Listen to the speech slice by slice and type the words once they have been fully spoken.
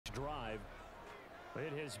drive.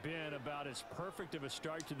 It has been about as perfect of a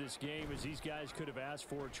start to this game as these guys could have asked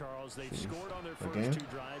for, Charles. They've scored on their first 2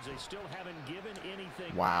 drives. They still haven't given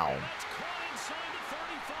anything. Wow. That's caught inside the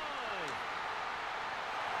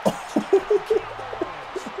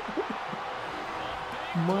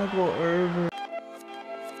 35. Michael Irvin.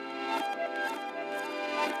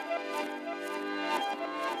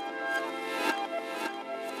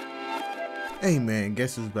 Hey man,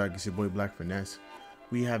 guess who's back? It's your boy Black Finesse.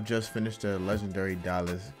 We have just finished the legendary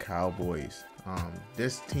Dallas Cowboys.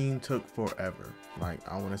 This team took forever. Like,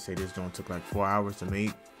 I want to say this joint took like 4 hours to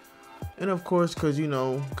make. And of course, because you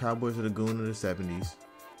know, Cowboys are the goon of the 70s,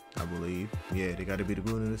 I believe. Yeah, they got to be the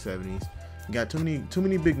goon of the 70s. You got too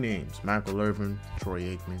many big names. Michael Irvin, Troy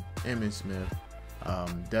Aikman, Emmitt Smith,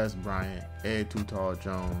 Des Bryant, Ed Too Tall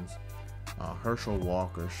Jones, Herschel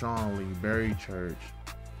Walker, Sean Lee, Barry Church.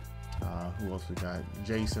 Who else we got?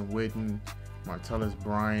 Jason Witten, Martellus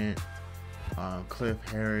Bryant, Cliff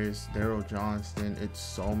Harris, Daryl Johnston. It's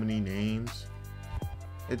so many names.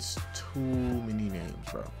 It's too many names,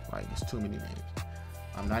 bro. Like, it's too many names.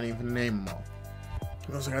 I'm not even gonna name them all.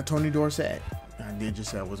 I also got Tony Dorsett. I did just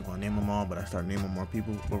say I wasn't gonna name them all, but I started naming more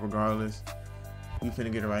people. But regardless, we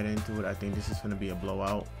finna get right into it. I think this is gonna be a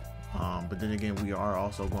blowout. But then again, we are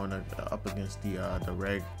also going up against the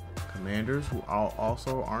Reg Commanders, who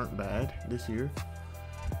also aren't bad this year.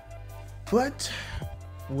 But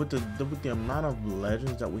with the amount of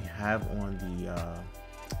legends that we have on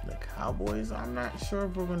the Cowboys, I'm not sure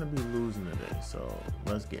if we're going to be losing today. So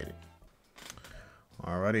let's get it.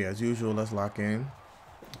 Alrighty, as usual, let's lock in.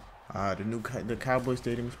 The Cowboys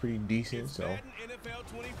Stadium is pretty decent, so.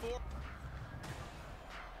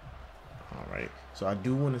 Alright, so I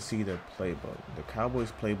do want to see their playbook. The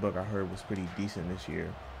Cowboys playbook I heard was pretty decent this year.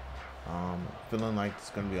 Feeling like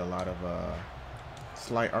it's going to be a lot of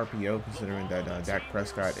slight RPO, considering that Dak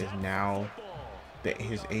Prescott is now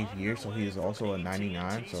his 8th year, so he is also a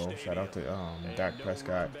 99. So shout out to Dak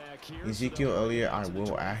Prescott. Ezekiel Elliott, I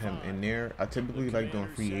will add him in there. I typically like doing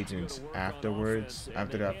free agents afterwards,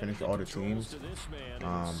 after I finish all the teams.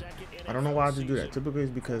 I don't know why I just do that. Typically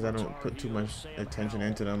it's because I don't put too much attention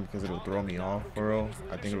into them, because it'll throw me off for real.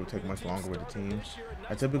 I think it'll take much longer with the teams.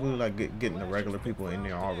 I typically like getting the regular people in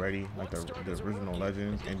there already, like the original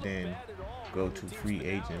legends, and then go to free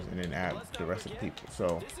agents and then add the rest of the people.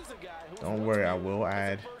 So don't worry, I will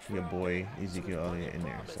add your boy Ezekiel Elliott in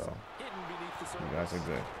there. So you guys are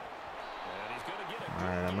good.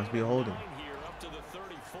 Alright, that must be a holding.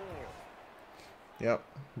 Yep,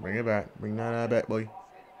 bring it back. Bring that back, boy.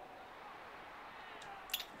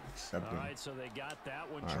 Alright, so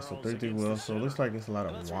 3-3 will. So it looks like it's a lot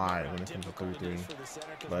of wide when it comes to 3-3.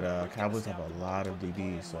 But Cowboys have a lot of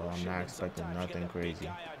DBs, so I'm not expecting nothing crazy.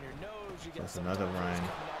 That's another run.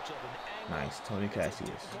 Nice, Tony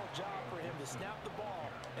Cassius.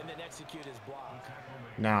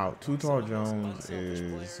 Now, Too Tall Jones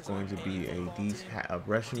is going to be a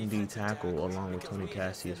rushing D tackle along with Tony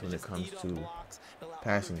Cassius when it comes to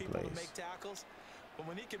passing plays.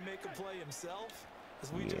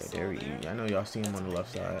 Yeah, there he is. I know y'all see him on the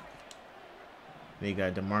left side. Then you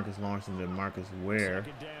got DeMarcus Lawrence and DeMarcus Ware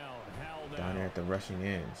down there at the rushing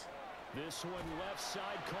ends.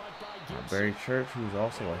 Barry Church, who's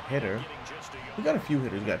also a hitter. We got a few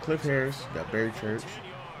hitters. We got Cliff Harris, we got Barry Church.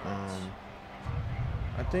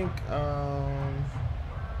 I think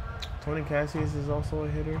Tony Cassius is also a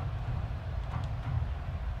hitter.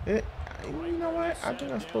 You know what? I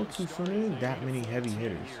think I spoke too soon. There ain't that many heavy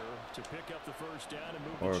hitters.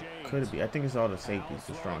 Or could it be? I think it's all the safeties,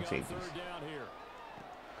 the strong safeties.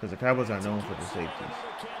 Because the Cowboys are known for the safeties.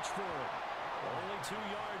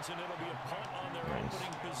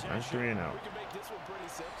 Nice. Nice 3 and out.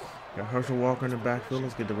 Got Herschel Walker in the backfield.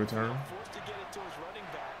 Let's get the return.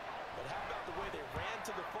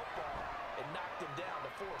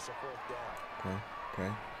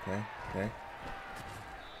 Okay.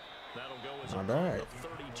 Not bad.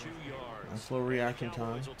 Nice slow reaction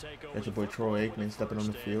time. Got your boy Troy Aikman stepping on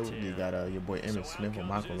the field. You got your boy Emmitt Smith with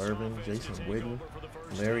Michael Irvin, Jason Witten,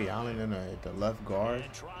 Larry Allen in the left guard.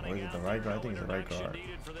 Or is it the right guard? I think it's the right guard.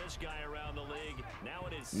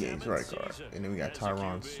 Yeah, he's right guard. And then we got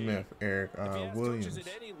Tyron Smith, Eric Williams,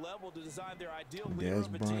 Des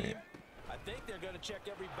Bryant.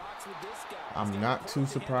 I'm not too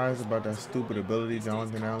surprised about that stupid ability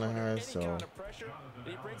Jonathan Allen has, so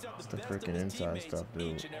it's the freaking inside stuff,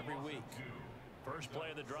 dude.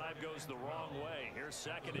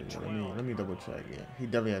 Let me double check. Yeah, he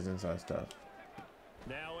definitely has inside stuff,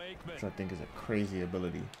 which I think is a crazy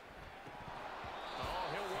ability.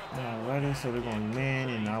 Alrighty, so they're going man,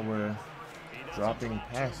 and now we're dropping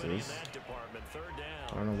passes.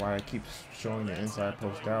 I don't know why it keeps showing the inside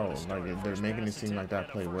post out. Like they're making it seem like that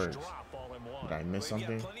play works. Did I miss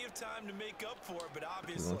something?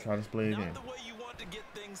 We're gonna try this play again.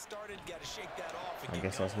 I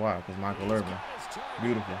guess that's why, because Michael Irvin.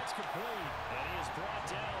 Beautiful.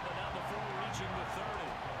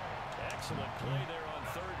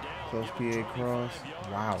 Close PA cross.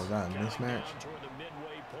 Wow, is that a mismatch?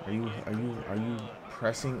 Are you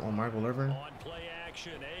pressing on Michael Irvin?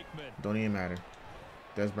 Don't even matter.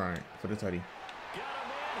 Des Bryant for the tutty.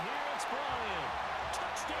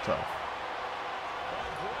 Tough.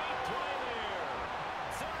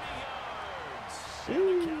 And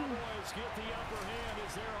the Cowboys get the upper hand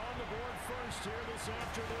as they're on the board first here this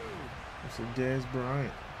afternoon. It's a Des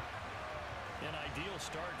Bryant. An ideal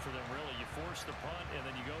start for them, really. You force the punt and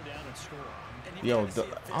then you go down and score. Yo,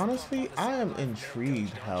 honestly, I am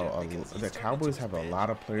intrigued how the Cowboys have a lot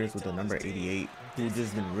of players with the number 88 who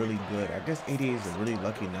just been really good. I guess 88 is a really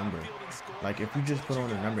lucky number. Like, if you just put on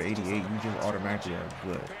the number 88, you just automatically are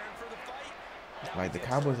good. Like, the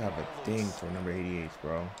Cowboys have a thing for number 88s,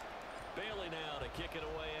 bro. Kick it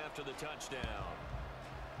away after the touchdown.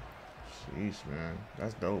 Jeez, man.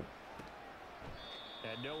 That's dope.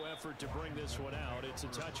 And no effort to bring this one out. It's a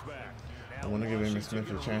touchback. I want to give Emmitt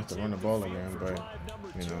Smith a chance to run the ball again, but,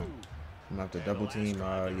 you know, I'm going to have to double team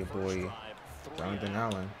your boy Jonathan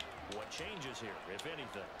Allen. What changes here, if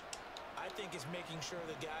anything? I think it's making sure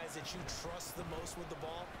the guys that you trust the most with the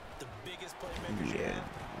ball, the biggest playmakers. Yeah.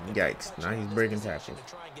 Yikes. Now he's breaking tackles.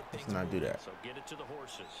 Let's not do that. So get it to the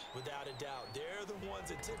horses. Without a doubt, they're the ones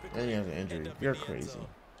that typically. And he has an injury. You're crazy.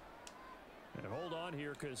 And hold on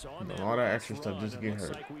here, because on that all that extra stuff just to get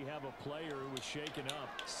hurt. Like we have a player who was shaken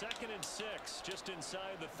up. 2nd and 6, just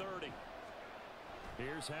inside the 30.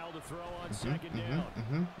 Here's Hal to throw on 2nd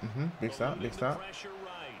down. Big stop, big stop.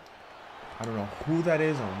 I don't know who that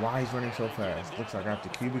is and why he's running so fast. Looks like I have to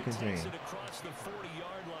QB contain.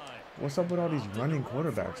 What's up with all these running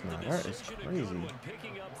quarterbacks now? That is crazy.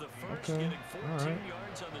 Okay, all right.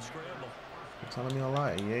 You're telling me a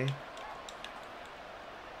lie, yay.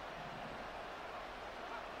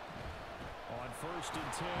 On 1st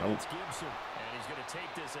and 10, nope. It's Gibson, and he's going to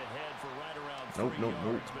take this ahead for right around 3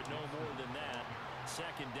 yards, but no more than that.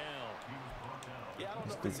 2nd down.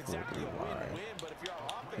 Let's do 4-3-wide.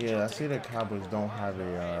 Yeah, I see the Cowboys don't have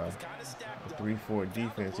a 3-4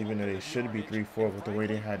 defense, even though they should be 3-4 with the way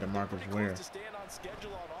they had DeMarcus Ware.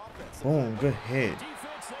 Boom, good hit.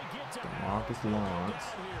 DeMarcus Lawrence.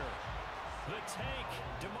 The tank.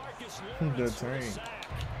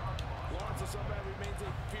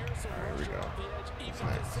 There we go. That's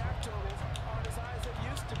nice.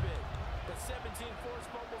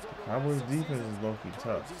 Cowboys defense is low-key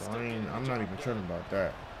tough, so I'm not even tripping about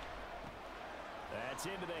that. That's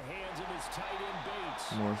into the hands of his tight end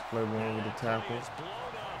Bates. Morris Claiborne with the tackle.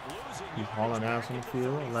 He's hauling ass on the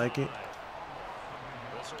field. I like it.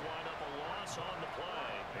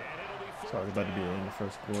 So it's about to be in the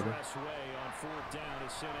first quarter.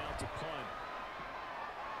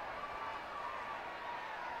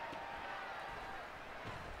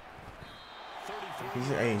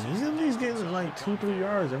 He's at least getting like 2-3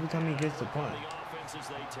 yards every time he gets the punt.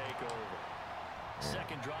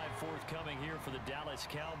 Second drive forthcoming here for the Dallas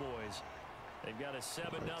Cowboys. They've got a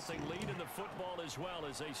 7-0 lead in the football as well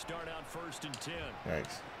as they start out 1st and 10.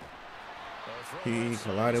 Yikes. He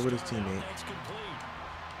collided with his teammate.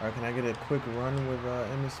 All right, can I get a quick run with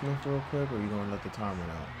Emmitt Smith real quick, or are you going to let the time run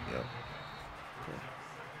out? Yep.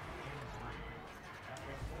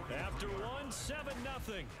 Okay. After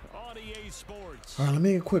 7-0 on EA Sports. All right, let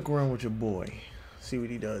me get a quick run with your boy. See what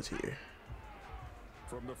he does here.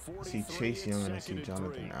 See Chase Young and I see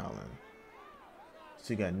Jonathan Allen.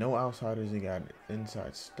 So you got no outsiders, you got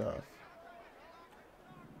inside stuff.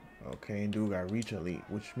 Okay, and dude got reach elite,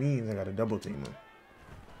 which means I got to double team him.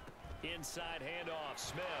 Inside handoff,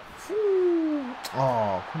 Smith. Woo.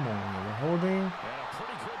 Oh, come on, man. We're holding. And a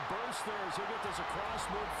pretty good burst there as he'll get this across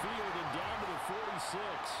midfield and down to the 46.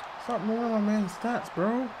 Stop moving my man's stats,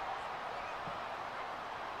 bro.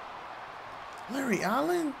 Larry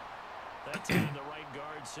Allen? That's in the right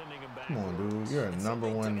guard, sending him back. Come on, dude. You're a number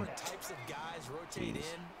one. Types of guys rotate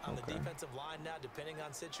in on the defensive line now, depending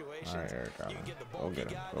on situations. All right, Eric Allen. Go get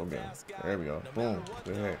him. Go get him. There we go. Boom.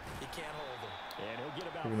 Good hit. You can't hold him. And he'll get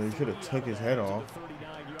about he should have took his head off. the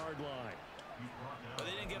 39-yard line. Well,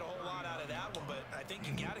 they didn't get a whole lot out of that one, but I think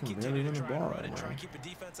you got to continue to try and run and try and keep the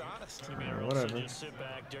defense honest. Whatever. Just sit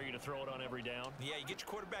back, dare you to throw it on every down. Yeah, you get your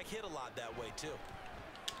quarterback hit a lot that way too.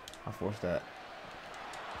 I forced that.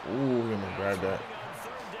 Ooh, he's gonna grab that.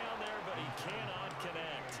 Third down there, but he cannot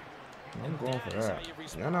connect. I'm going for that.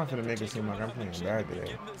 Y'all not finna make it seem like I'm playing bad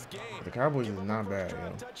today. The Cowboys is not bad,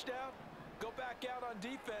 yo. Go back out on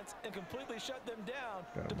defense and completely shut them down.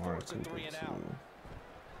 Got Mark Cooper too.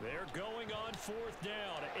 They're going on 4th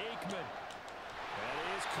down. Aikman.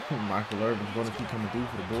 Michael Irvin's going to keep coming through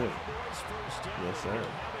for the boy. Yes, sir.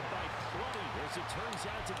 As it turns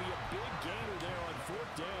out to be a big gainer there on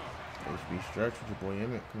 4th down. HB stretch with your boy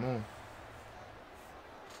Emmett. Come on.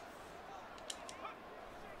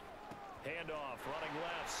 Handoff, running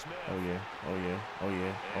left, Smith. Oh yeah, oh yeah, oh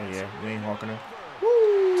yeah, oh yeah. You ain't hawking her.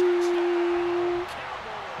 Woo!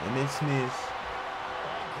 And then Smith.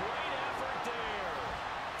 Great effort there.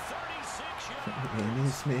 36 yards. And then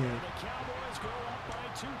Smith. And the Cowboys go up by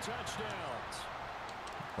 2 touchdowns.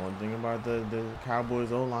 One thing about the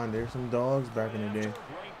Cowboys O-line, there's some dogs back in the day.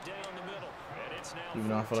 Right down the middle. And it's now Even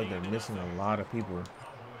though I feel like they're missing a lot of people.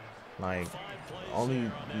 Like, only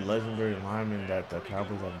legendary linemen that the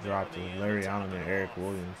Cowboys have dropped is Larry Allen and Eric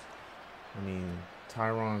Williams. I mean,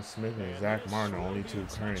 Tyron Smith and Zach Martin are only 2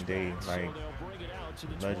 current day, like,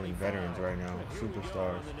 legend veterans right now,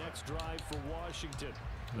 superstars.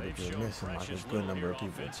 They're missing like a good number of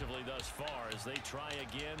people. Thus far as they try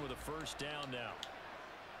again with a 1st down now.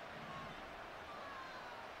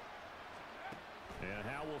 And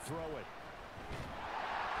how will throw it?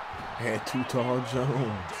 Had Too Tall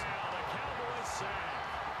Jones.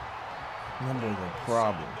 Number the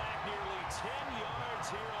problem.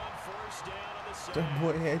 That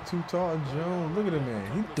boy had Too Tall Jones. Look at him,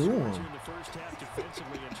 man. He threw him. The first half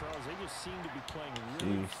defensively, and Charles, they just seem to be playing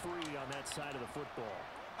really free on that side of the football.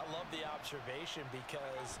 I love the observation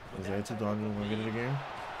because is that Too Tall Jones gonna get it again?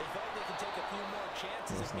 They felt they could take a few more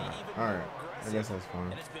chances and be even all right, more aggressive. I guess that's fine.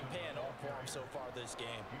 And it's been paying off for him so far this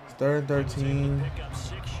game. It's 3rd and 13. Pick up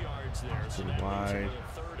 6 yards there. To the wide.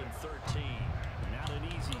 3rd and 13. Not an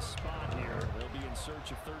easy spot here. They'll be in search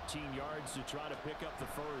of 13 yards to try to pick up the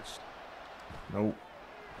 1st. Nope.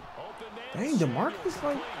 Dang, DeMarcus,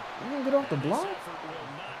 like, you gonna get off the block?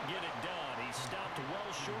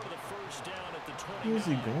 Who is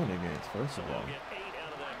he going against, first of all?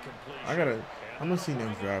 I'm gonna see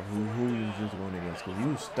next drive who he was just going against, because he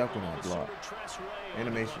was stuck on that block.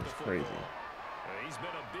 Animation is crazy. He's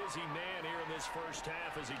been a busy man here in this 1st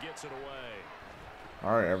half as he gets it away.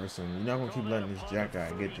 All right, Everson, you're not gonna keep letting this jack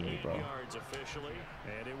guy get to me, bro.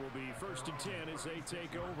 And it will be 1st and 10 as they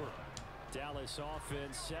take over. Dallas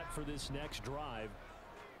offense set for this next drive.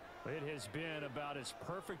 It has been about as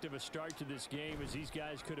perfect of a start to this game as these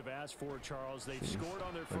guys could have asked for, Charles. They've scored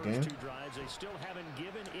on their first 2 drives. They still haven't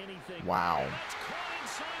given anything. Wow. That's caught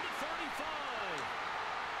inside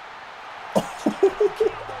the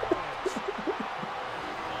 35.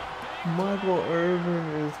 Michael Irvin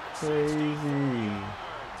is crazy.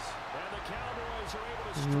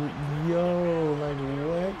 Yo, like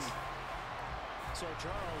what?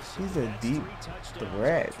 He's a deep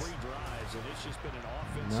threat.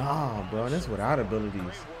 Nah, bro, that's without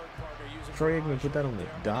abilities. Troy Aikman put that on the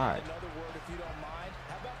dot.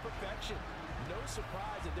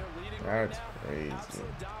 That's crazy.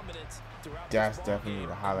 That's definitely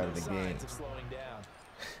the highlight of the game.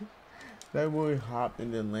 That boy hopped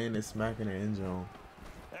and then landed smack in the end zone.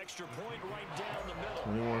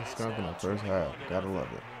 21 skunk in the 1st half. Gotta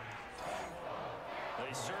love it.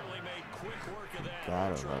 They certainly made quick work of that.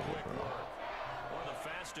 Gotta love it, bro. One of the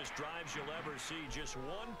fastest drives you'll ever see. Just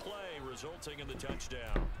 1 play resulting in the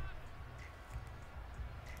touchdown.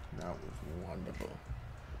 That was wonderful.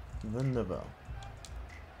 Wonderful.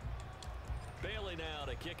 Bailey now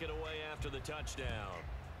to kick it away after the touchdown.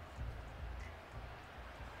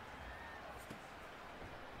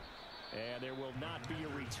 And there will not be a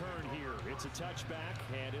return here. It's a touchback,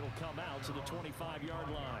 and it'll come out to the 25-yard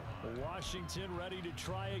line. Washington ready to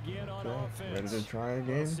try again on offense. Ready to try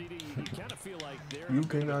again? CD, you kind of feel like you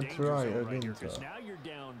cannot try again, sir. Now you're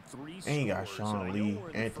down 3 ain't got Sean Lee,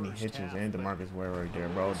 Anthony Hitchens, and DeMarcus Ware right there,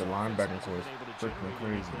 bro. The linebacker was freaking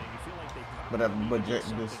crazy. But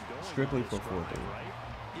just strictly for 4th.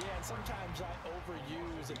 Yeah, and sometimes I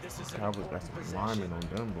overuse it. This is Cowboys got some linemen on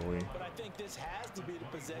them, boy. But I think this has to be the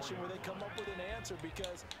possession where they come up with an answer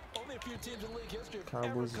because only a few teams in league history have Cowboys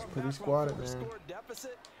ever is come pretty back squatted, from a man. score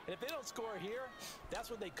deficit. And if they don't score here, that's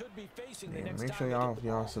what they could be facing the next make sure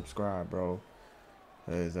y'all subscribe, bro.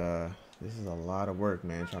 Cause this is a lot of work,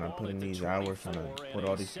 man. Trying to put in these hours, trying to put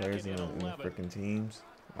all these players in the freaking teams.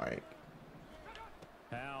 Like,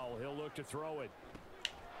 Howell, he'll look to throw it.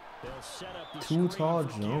 They'll set up the Too Tall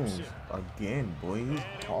Jones again, boy. He's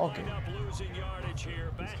talking. He's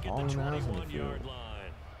hauling ass in the field. Oh,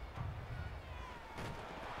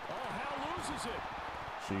 Howell loses it.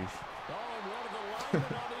 Sheesh. Oh, and one of the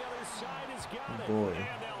linemen on the other other side has got it. Boy. And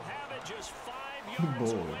they'll have it just 5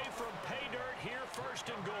 yards Boy. away from pay dirt here,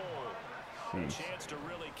 1st and goal. Chance to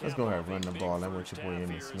really Let's go ahead and run the ball. That with your boy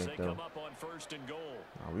Emmitt Smith, though.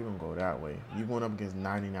 Nah, we gonna go that way. You going up against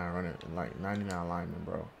 99 running, like 99 linemen,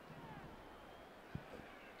 bro.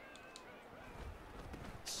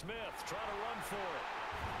 Smith trying to run for it.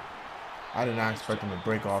 I did not expect him to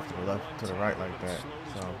break off to the left, to the right like that.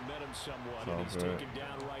 So, it's all good.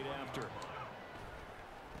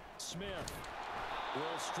 Smith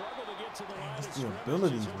will struggle to get to the line. It's the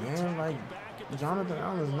abilities, man. Like, Jonathan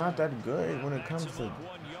Allen's not that good when it comes to.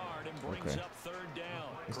 Okay.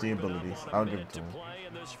 It's the abilities. I'll give it to him.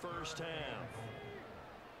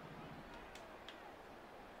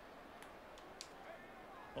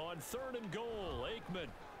 On 3rd and goal, Aikman.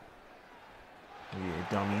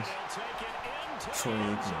 Yeah, dummies. Troy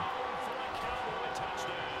Aikman.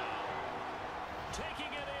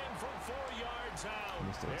 Taking it in from 4 yards out.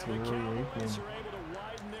 Mr. Troy Aikman.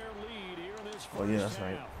 Oh yeah, that's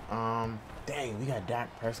right. Dang, we got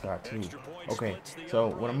Dak Prescott too. Okay, so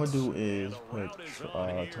what I'm gonna do is put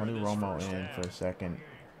Tony Romo in for 2nd,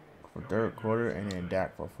 for 3rd quarter, and then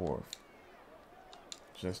Dak for 4th,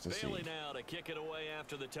 just to see. Now to kick it away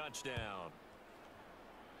after the touchdown.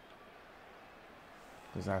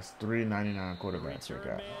 Because that's 3.99 quarterbacks they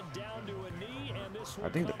got. I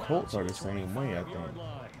think the Colts are the same way, I think.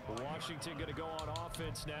 Washington going to go on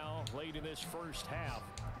offense now late in this 1st half.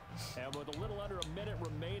 And with a little under a minute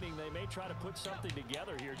remaining, they may try to put something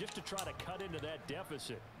together here just to try to cut into that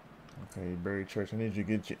deficit. Okay, Barry Church, I need you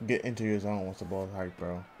to get into your zone once the ball's hyped,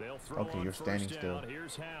 bro. Okay, you're standing still.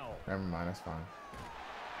 Never mind, that's fine.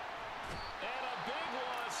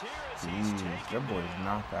 Jeez, that boy is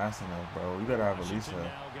not fast enough, bro. You gotta have at least a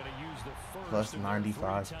plus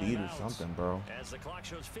 95 speed or something, bro.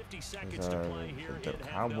 The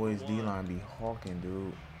Cowboys D-line be hawking,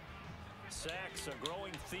 dude. Sacks a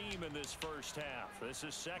growing theme in this 1st half. This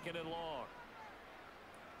is 2nd and long.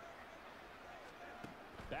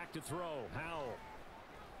 Back to throw. Howell.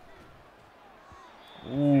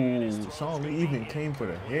 Ooh, Sean Lee even came for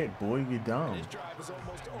the hit, boy. You dumb.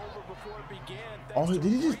 Oh, did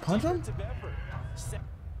he just punch him? Did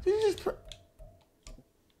he just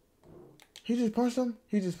He just punched him?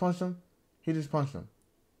 He just punched him? He just punched him.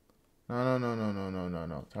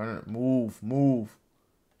 No. Turn it. Move.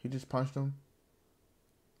 He just punched him?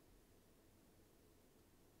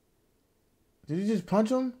 Did he just punch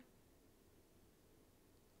him?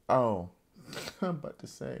 Oh. I'm about to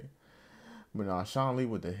say. But no, Sean Lee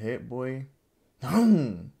with the hit, boy.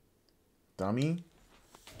 Dummy.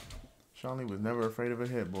 Sean Lee was never afraid of a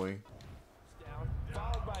hit, boy. Down,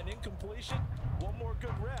 followed by an incompletion. One more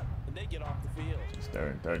good rep, and they get off the field. It's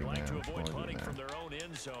 3rd and 30, like man. to avoid punting from their own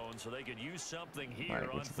end zone so they could use something here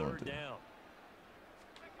on 3rd down.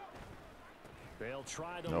 They'll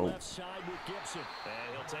try the left side with Gibson.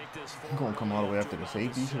 And he'll take this He's going to come all the way after the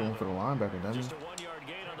safety. He's going for the linebacker, doesn't he? Just a 1-yard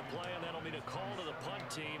gain on the play, and that'll mean a call to the punt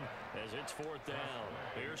team as it's 4th down.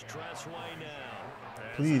 Here's Tressway now.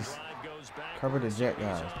 Please cover the jet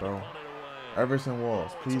guys, bro. Everson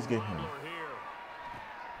Walls, please get him.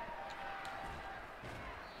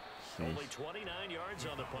 Only 29 yards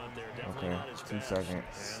on the punt there. Okay, 2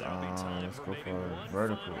 seconds. Let's go for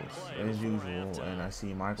verticals as usual. And I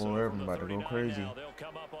see Michael Irvin about to go crazy. They'll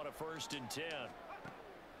come up on a 1st and 10.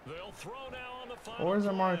 They'll throw now on the final or is it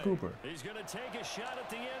Amari Cooper? He's going to take a shot at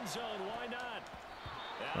the end zone. Why not?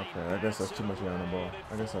 Okay, I guess that's too much on the ball.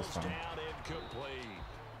 I guess that's fine.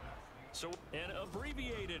 So an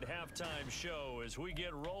abbreviated halftime show as we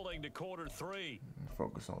get rolling to quarter 3.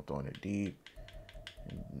 Focus on throwing it deep.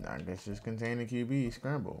 I guess just contain the QB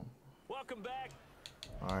scramble. Welcome back.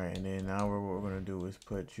 All right, and then now what we're gonna do is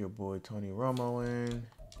put your boy Tony Romo in.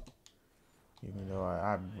 Even though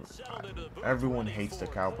everyone hates the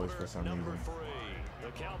Cowboys for some reason.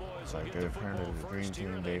 Like they're apparently the dream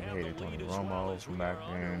team. They've hated Tony Romo from back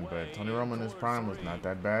then, but Tony Romo in his prime was not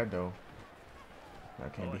that bad though.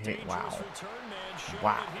 That can't be hate. Wow.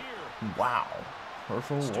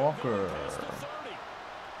 Herschel Walker.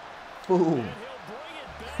 Boom.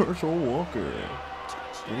 Herschel Walker.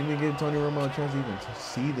 Didn't even give Tony Romo a chance to even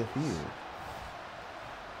see the field.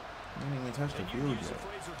 Didn't even touch the field yet.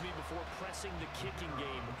 Pressing the kicking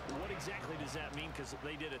game. What exactly does that mean? Because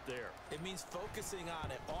they did it there. It means focusing on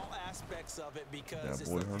it, all aspects of it, because that it's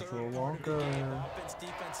boy the Herschel third part of the Walker. game. Offense,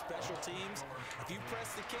 defense, special teams. If you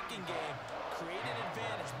press the kicking game, create an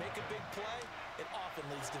advantage, make a big play, it often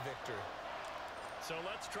leads to victory. So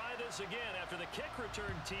let's try this again. After the kick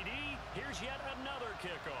return TD, here's yet another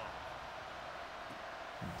kickoff.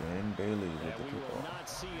 Austin Bailey with the We will kickoff. not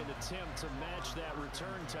see an attempt to match that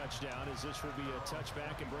return touchdown, as this will be a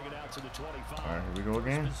touchback and bring it out to the 25. All right, here we go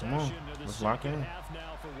again. Come on, let's lock in. Half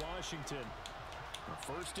now for Washington.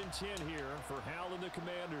 First and 10 here for Howell and the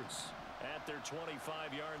Commanders at their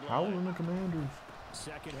 25-yard line. Howell and the Commanders.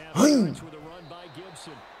 Second half starts with a run by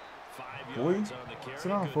Gibson. 5 yards on the carry. Sit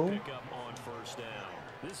down, fool. Pick up on first down.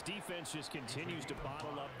 This defense just continues to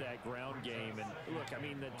bottle up that ground game. And look, I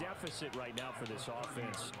mean, the deficit right now for this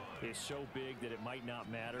offense is so big that it might not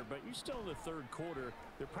matter. But you're still in the third quarter.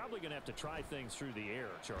 They're probably going to have to try things through the air,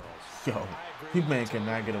 Charles. Yo, he man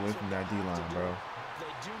cannot get away from that D-line, bro.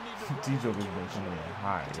 D-Joker's been coming in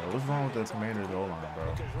high, yo. What's wrong with the Commanders' O-line,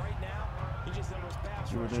 bro?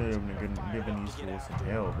 You were there giving these fools some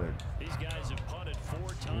hell, but these guys have punted 4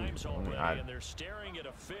 times already, and they're staring at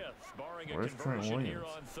a 5th, barring a conversion here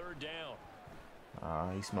on third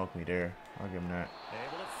down. He smoked me there. I'll give him that.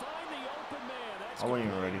 Able to find the open man. That's I wasn't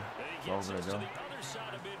even ready. It's over to the other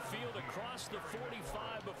side of midfield across the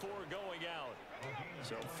 45 before going out.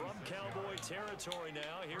 So from Cowboy territory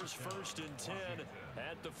now, here's first and 10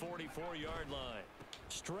 at the 44-yard line.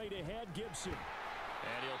 Straight ahead, Gibson.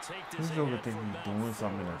 And he'll take this. Who's over thinking he's doing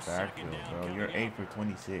something in the backfield, bro? You're 8 for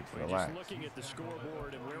 26. Relax. Just looking at the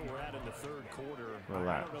scoreboard and where we're at in the third quarter, Relax.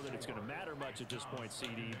 I don't know that it's going to matter much at this point,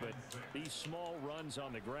 CD, but these small runs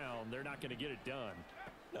on the ground, they're not going to get it done.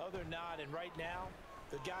 No, they're not. And right now,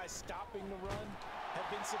 the guys stopping the run have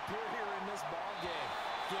been superior in this ball game,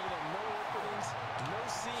 giving them no openings, no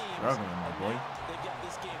seams. Struggling, my boy. They've got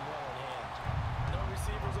this game well in hand. No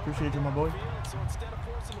receivers. Appreciate you, my boy. So instead of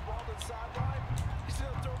forcing the ball to the sideline, he's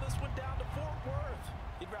going to throw this one down to Fort Worth.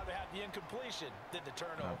 He'd rather have the incompletion than the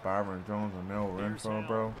turnover. Byron Jones and Mel Renfro,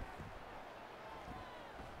 bro.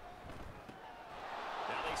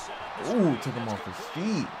 Ooh, took him off his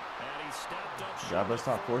feet. Y'all better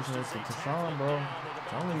stop forcing this to Tashawn, bro. I'm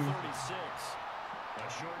telling you.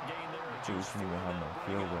 Dude, we shouldn't even have no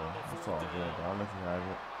field goal. It's all good, bro. I'll let you have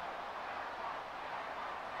it.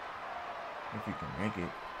 If you can make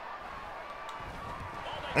it.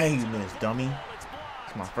 Hey, you missed, dummy.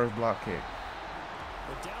 It's my first block kick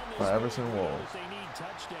for Everson Walls.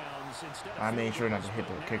 I made sure not to hit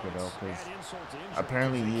the kicker, though, because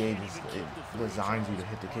apparently EA just designs you to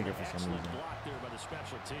hit the kicker for some reason.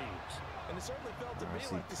 I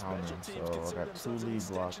see counting, so I got 2 lead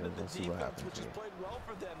blockers. Let's see what happens here.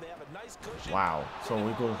 Wow, so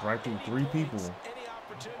it goes right through 3 people. Okay,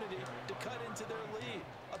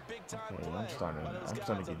 I'm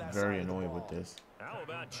starting to get very annoyed with this. How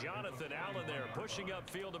about Jonathan Allen there pushing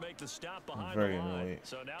upfield to make the stop behind very the line. annoyed.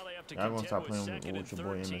 So now they have to I'm gonna stop contend playing with with your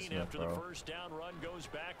boy Emmitt 13 Smith, after bro. the first down run goes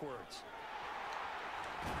backwards.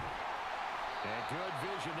 And good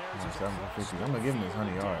vision there. 7 for 50. I'm gonna give him his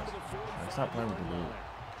 100 yards. Like, stop playing with the dude.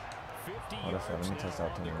 Oh, that's right. Let me test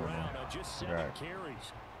out 10 more. Right.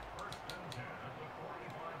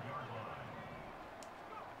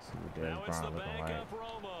 See what Derek Brown looking like.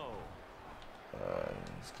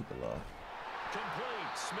 Let's keep it low.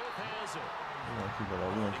 Complete. Smith has it. We're gonna keep it low.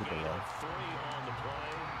 We're gonna keep it low. 3 on the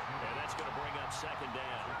play, and that's going to bring up second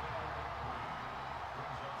down.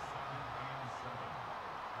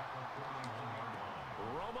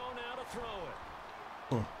 Romo now to throw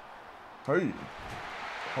it. Hey,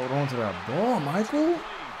 hold on to that ball, Michael.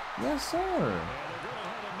 Yes, sir.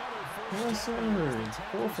 Yes, sir.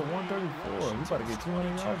 4 for 134. We about to get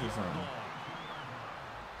 200 yards or something.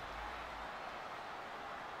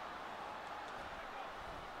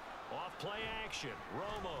 Off play action.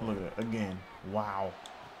 Romo. Look at it again. Wow.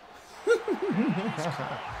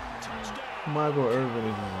 Michael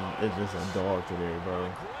Irvin is just a dog today, bro.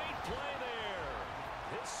 Great play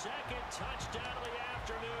there. His second touchdown of the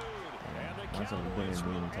afternoon. And the Cowboys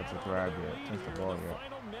didn't even touch the grab yet. Touch the ball yet.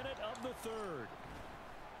 Final minute of the third.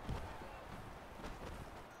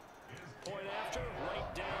 Point after, right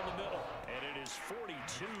down the middle. And it is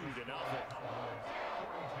 42-0.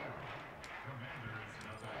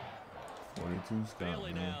 42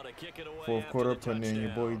 stomp, man. Fourth quarter, putting in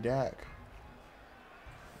your boy Dak.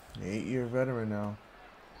 8-year veteran now.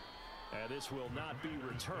 And this will not be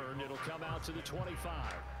returned. It'll come out to the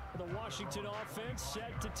 25. The Washington offense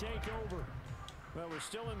set to take over. Well, we're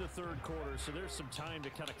still in the third quarter, so there's some time to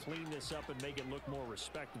kind of clean this up and make it look more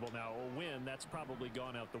respectable. Now, a win, that's probably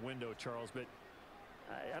gone out the window, Charles, but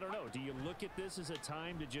I don't know. Do you look at this as a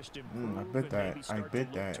time to just improve? I bet that.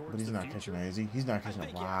 But he's not catching that, is he? He's not catching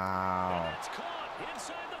it. Wow.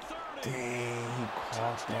 Dang, he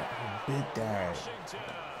caught that. He bit that.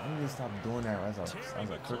 I need to stop doing that as a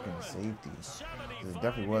freaking safety. It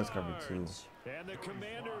definitely was cover 2. And the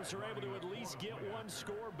Commanders are able to at least get 1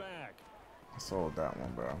 score back. I sold that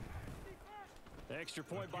one, bro. Extra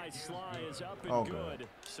point by Sly is up and Oh, good.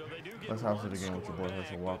 So they do get let's house it again with your boy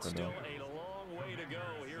Herschel Walker, still though. a long way to go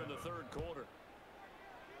here in the third quarter.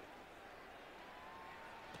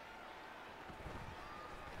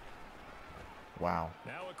 Wow.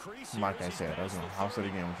 Like I said, I was going to house it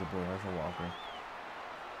again with your boy Herschel Walker.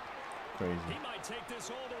 Crazy. He might take this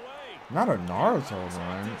all the way. Not a Naruto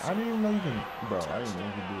run. I didn't even know you can. Bro, I didn't know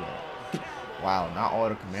you could do that. Wow, not all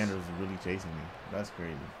the commanders are really chasing me. That's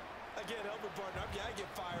crazy. Again, help partner. I get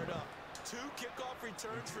fired up. 2 kickoff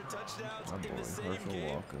returns for touchdowns in the same Herschel game.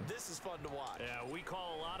 Walker. This is fun to watch. Yeah, we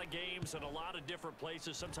call a lot of games in a lot of different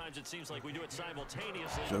places. Sometimes it seems like we do it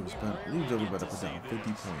simultaneously. These Joker better put down 50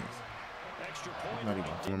 points. I'm not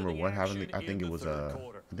even remember what happened. I think it was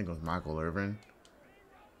Michael Irvin.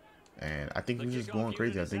 And I think he was just going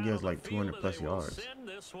crazy. I think he has like 200 plus yards.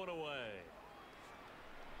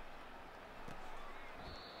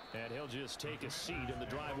 And he'll just take a seat, and the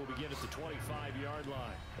drive will begin at the 25-yard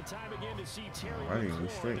line. The time again to see Terry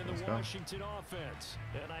McLaurin in the Washington offense.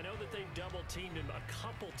 And I know that they've double-teamed him a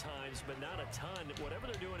couple times, but not a ton. Whatever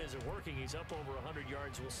they're doing isn't working. He's up over 100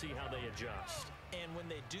 yards. We'll see how they adjust. And when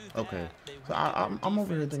they do that, okay, so I'm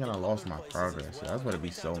over here thinking I lost my progress. So that's why I'd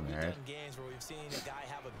be so mad. Games where we've seen a guy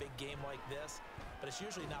have a big game like this, but it's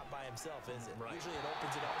usually not by himself, is it? Right. Usually it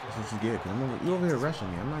opens it up. That's what you get. You over here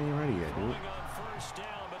rushing me. I'm not even ready yet, dude.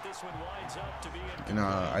 And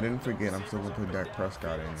I didn't forget. I'm still gonna put Dak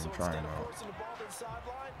Prescott in and try him out.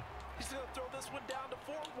 He's gonna throw this one down to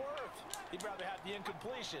Fort Worth. He'd rather have the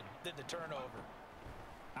incompletion than the turnover.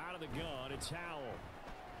 Out of the gun, it's Howell.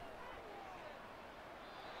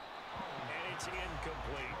 And it's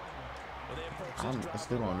incomplete. I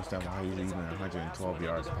still don't understand why he's even 112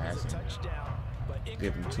 yards passing.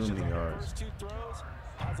 Give him too many yards.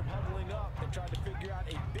 Has them huddling up and trying to figure out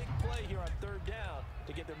a big play here on 3rd down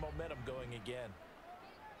to get their momentum going again.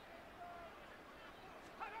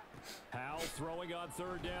 Howell throwing on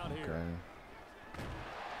 3rd down here. Okay.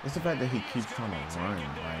 It's the fact that he keeps trying to run.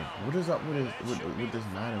 Like, what is up with this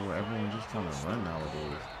Madden where everyone's just trying to run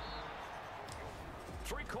nowadays?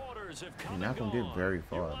 You're not gonna get very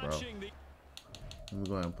far, bro. Let me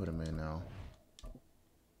go ahead and put him in now.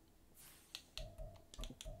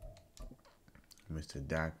 Mr.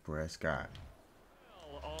 Dak Prescott.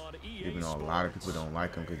 Even though a lot of people don't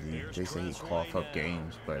like him because they say he cough up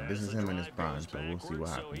games, but this is him in his prime, so we'll see what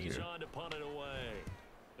happens here.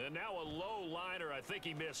 And now a low liner, I think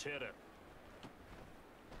he mishit it.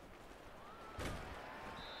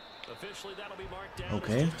 Officially, that'll be marked down.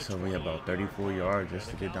 Okay, so we have about 34 yards just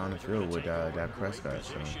to get down the field with Dak Prescott.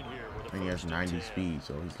 So I think he has 90 speed,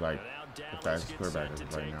 so he's like the fastest quarterback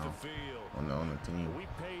right now on the team. We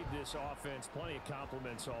paid this offense plenty of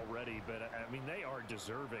compliments already, but I mean they are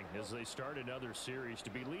deserving as they start another series to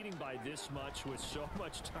be leading by this much with so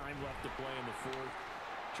much time left to play in the 4th.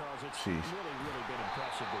 Charles, it's really been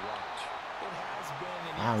impressive to watch. It has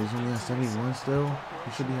been. Wow, he's only at 71 still.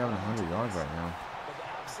 He should be having 100 yards right now. But the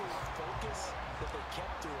absolute focus that they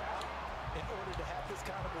kept throughout in order to have this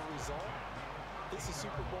kind of a result, this is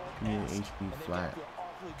Super Bowl. Yeah, HB flat.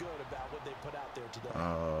 Good about what they put out there today.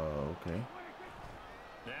 Okay.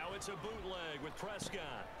 Now it's a bootleg with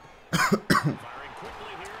Prescott. Firing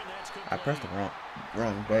quickly here, and that's I pressed the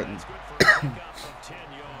wrong button.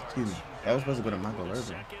 Excuse me. That was supposed to go to Michael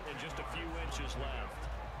Irvin. Just a few inches left.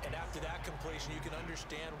 And after that completion, you can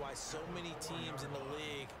understand why so many teams in the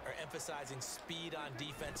league are emphasizing speed on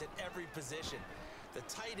defense at every position. The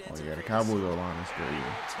tight ends. Oh yeah, the Cowboys are line is good.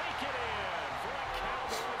 Take it in for a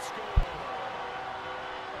Cowboys score.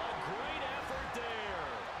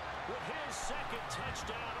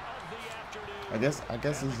 I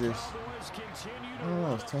guess it's just, I don't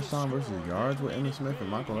know, it's touchdown versus yards with Emmitt Smith and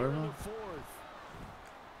Michael Irvin.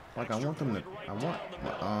 Like I want Emmitt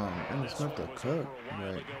Smith to cook,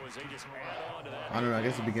 but I don't know. I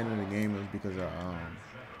guess the beginning of the game was because of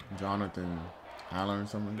Jonathan Allen or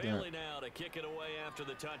something like that. Now to kick it away after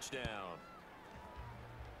the touchdown.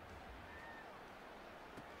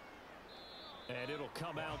 And it'll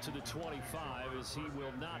come out to the 25 as he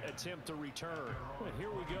will not attempt to return. And here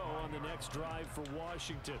we go on the next drive for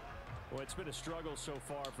Washington. Well, it's been a struggle so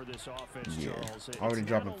far for this offense, Charles. Already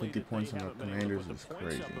dropping 50 points on the Commanders is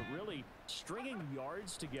crazy. But really, stringing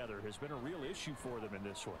yards together has been a real issue for them in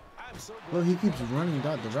this one. Look, he keeps running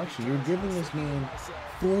that direction. You're giving this man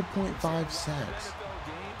 4.5 sacks.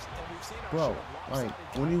 Bro, like,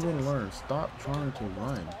 when are you going to learn? Stop trying to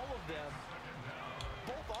run.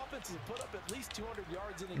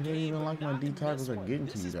 You don't even like my D tackles are getting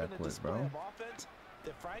to you that quick, bro.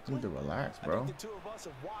 You need to relax, bro.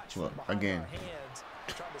 Look, again.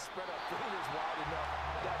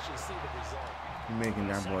 You're making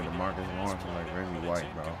that boy DeMarcus Lawrence look like Reggie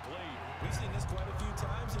White, bro. We've seen this quite a few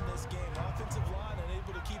times in this game. Offensive line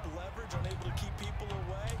unable to keep leverage, unable to keep people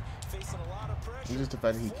away, facing a lot of pressure. It's just the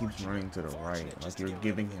fact that he keeps running to the right, like you're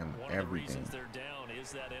giving him everything. They're down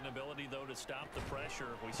is that inability though to stop the pressure.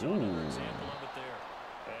 We saw another example of it there.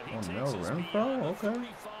 And he takes his Renfro, okay.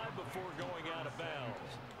 35 before going out of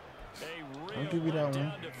bounds. I'll give you that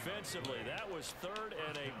one. Defensively, that was third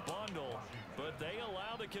and a bundle, but they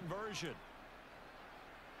allow the conversion.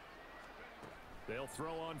 They'll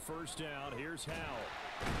throw on first down. Here's Howell.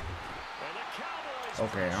 And the Cowboys.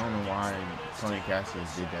 Okay, I don't know why Tony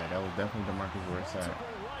Cassius did that. That was definitely DeMarcus where it's at.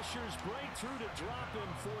 Rushers break through to drop him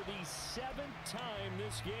for the 7th time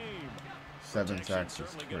this game. 7 sacks is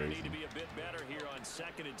certainly going to need crazy. to be a bit better here on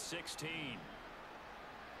 2nd and 16.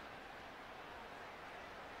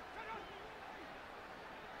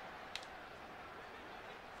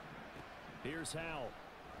 Here's Howell.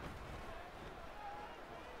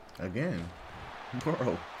 Again. Bro. And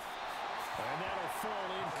that'll fall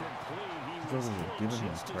incomplete. He was Giving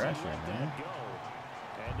him pressure, man.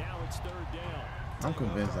 And now it's 3rd down. I'm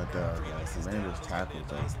convinced that the Commanders tackles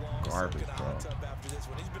are garbage, bro.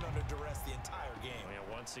 He's been under duress the entire game. And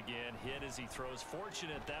once again, hit as he throws.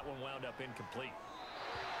 Fortunate that one wound up incomplete.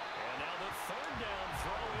 And now the 3rd down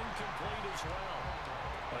throw incomplete as well.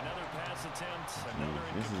 Another pass attempt.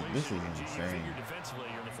 This is insane. Defensively,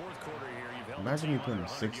 you're in the 4th quarter here. You've held Imagine me putting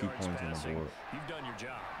 60 points on the board. You've done your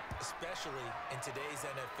job. Especially in today's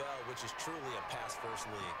NFL, which is truly a pass-first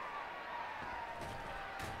league.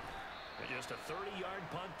 Just a 30-yard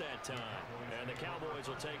punt that time. And the Cowboys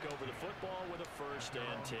will take over the football with a 1st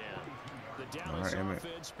and 10. The Dallas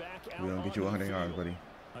offense back out. We're going to get you 100 yards, buddy.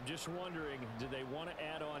 I'm just wondering, do they want to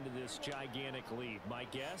add on to this gigantic lead? My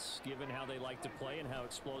guess, given how they like to play and how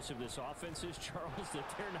explosive this offense is, Charles, that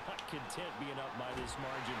they're not content being up by this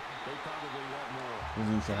margin. They probably want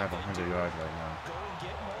more. We should have 100 yards right now. Go and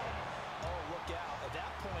get more. Oh, look out. At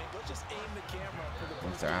that point, let's just aim the camera for the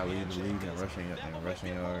Once the alley the lead and rushing yards.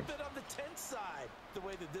 A little bit on the 10th side, the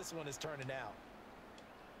way that this one is turning out.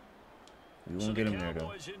 We won't get him there, though.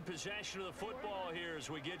 Cowboys in possession of the football here as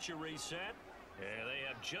we get you reset. Yeah, they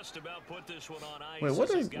have just about put this one on ice. Wait, what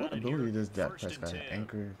ability does that Prescott have?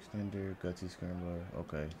 Anchor, extender, gutsy scrambler.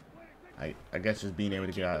 Okay, I guess just being able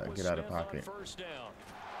to get out of pocket. First down.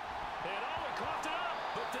 And coughed it up,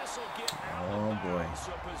 but this will get out Oh of boy. bounds,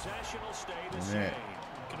 so possession will stay the Amen. same.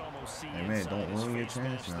 You can almost see Hey man, don't ruin your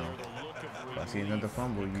chance now. If I see another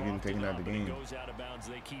fumble, you're getting taken out of the game. Goes out of bounds,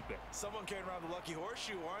 they keep it. Someone carrying around the lucky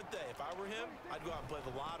horseshoe, aren't they? If I were him, I'd go out and play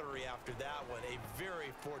the lottery after that one. A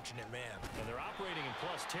very fortunate man. And they're operating in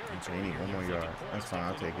plus territory. Okay, you need one more yard. That's fine,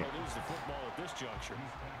 I'll take it. Lose the football at this juncture.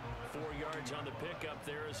 4 yards on the pickup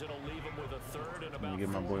there as it'll leave him with a 3rd and about Let me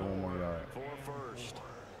give my boy 1 more yard. for first.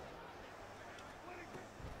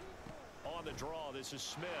 On the draw, this is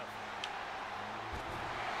Smith.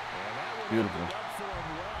 Beautiful.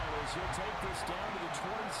 He'll take this down to the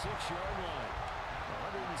 26-yard line.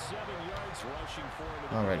 107 yards rushing for him.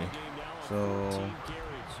 Alrighty. So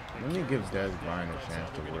let me give Des Bryant a chance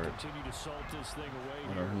to work.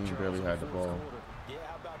 You know, he barely had the ball. Yeah,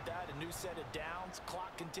 how about that? A new set of downs.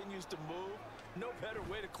 Clock continues to move. No better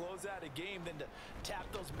way to close out a game than to tap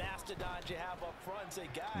those mastodons you have up front and say,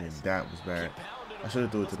 guys, Yeah, that was bad. I should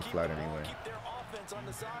have threw it to the flat anyway. Keep their offense on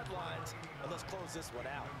the sidelines, and let's close this one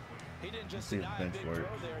out. He didn't just See if deny a bench big works.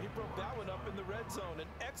 throw there. He broke that one up in the red zone. An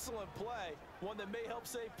excellent play, one that may help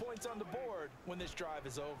save points on the board when this drive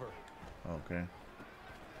is over. Okay.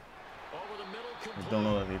 Over the middle, I don't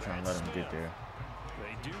know if they're trying to let him get there.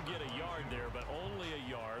 They do get a yard there, but only a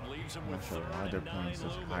yard leaves them I'm with not sure why 3rd they're and playing 9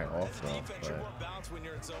 such looming. high off The though, defense should but want balance when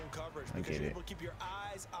you're in zone coverage I because get you're it. able to keep your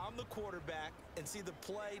eyes on the quarterback and see the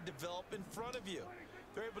play develop in front of you.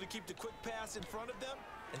 They're able to keep the quick pass in front of them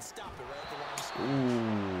and stop it right at the line of scrimmage.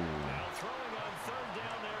 ooh. Now throwing on 3rd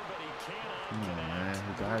down there, but he cannot Come on, connect. man.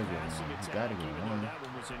 He gotta get Passing one. He attack, gotta get even though one. that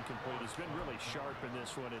one was incomplete. He's been really sharp in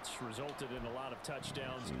this one. It's resulted in a lot of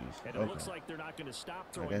touchdowns. Jeez. And it looks Okay. like they're not going to stop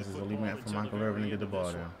I throwing guess the it's only football meant for until Michael the Irvin to very get the end of ball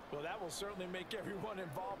this there. one. Well, that will certainly make everyone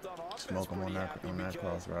involved on offense Smoke him on pretty that happy cross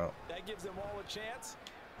because route. that gives them all a chance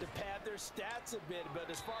to pad their stats a bit.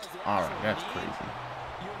 But as far as the All right, actual that's need, crazy.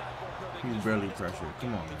 you're not going to He's just barely run his pressured. clock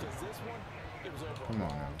Come out on, man. because this one, it was over Come a on,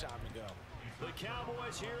 long man. time ago. The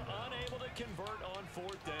Cowboys here unable to convert on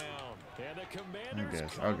 4th down. And the Commanders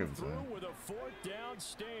I'll come give it to through him. with a 4th down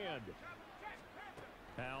stand.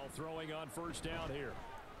 Howell throwing on 1st down here.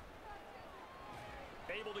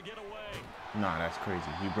 A able to get away. Nah, that's crazy.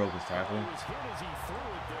 He broke his tackle. He was hit as he threw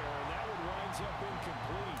it there, and that one winds up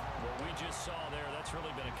incomplete. What we just saw there, that's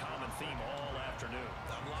really been a common theme all afternoon.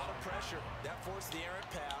 A lot of pressure. That forced the errant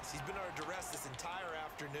pass. He's been under duress this entire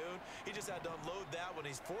afternoon. He just had to unload that one.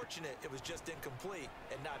 He's fortunate it was just incomplete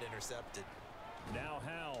and not intercepted. Now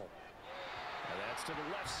Howell. And that's to the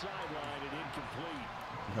left sideline and incomplete.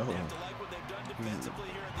 No. They have to like what they've done defensively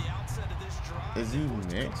here at the outset of this drive. Is he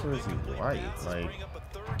mixed or is he white? Like,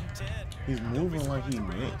 he's moving like he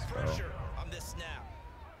mixed, bro. On this snap.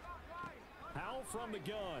 Howell from the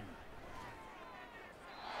gun.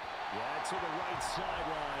 Yeah, to the right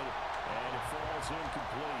sideline, and it falls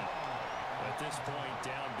incomplete. At this point,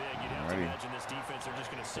 down big, you'd have to imagine this defense are just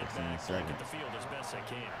going to sit back and look at the field as best they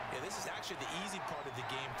can. Yeah, this is actually the easy part of the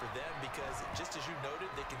game for them because, just as you noted,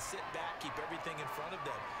 they can sit back, keep everything in front of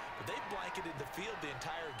them. But they've blanketed the field the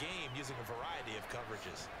entire game using a variety of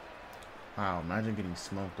coverages. Wow, imagine getting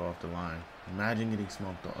smoked off the line. Imagine getting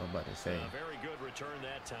smoked off, I was about to say. Very good return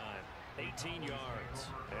that time. 18 yards.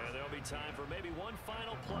 And there'll be time for maybe one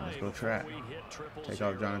final play. Let's go trap. Take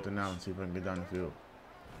out Jonathan now and see if I can get down the field.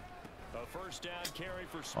 A first down carry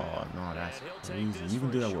for Smith. Oh, no, that's crazy. You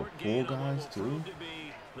can do that with full guys, too?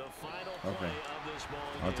 Okay.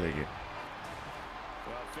 I'll take it.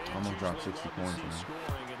 I'm going to drop 60 points now.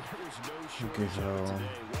 Okay, so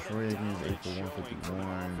Troy Higgins 8 for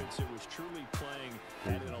 151, 3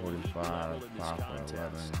 for 45, 5 for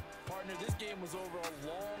 11.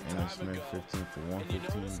 Anna Smith 15 for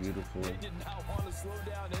 115, beautiful.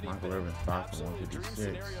 Michael Irvin 5 for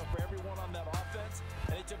 156.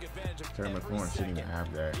 Terry McLaurin shouldn't even have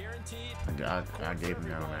that. I gave him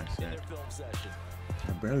that on accident.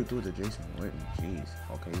 I barely threw it to Jason Witten. Jeez.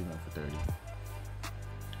 Okay, he went for 30.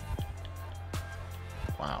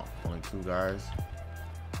 Wow, only 2 guys.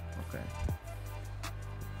 Okay.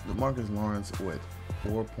 DeMarcus Lawrence with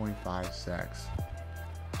 4.5 sacks,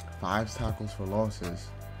 5 tackles for losses,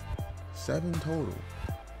 7 total.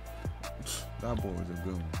 That boy was a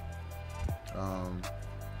goon.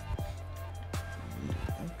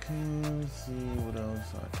 Okay, let's see what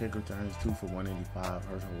else. Kick returns 2 for 185.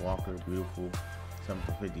 Herschel Walker, beautiful. 7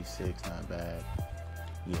 for 56, not bad.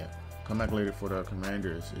 Yeah. Come back later for the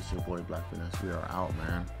Commanders. It's your boy Black Finesse. We are out,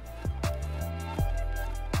 man.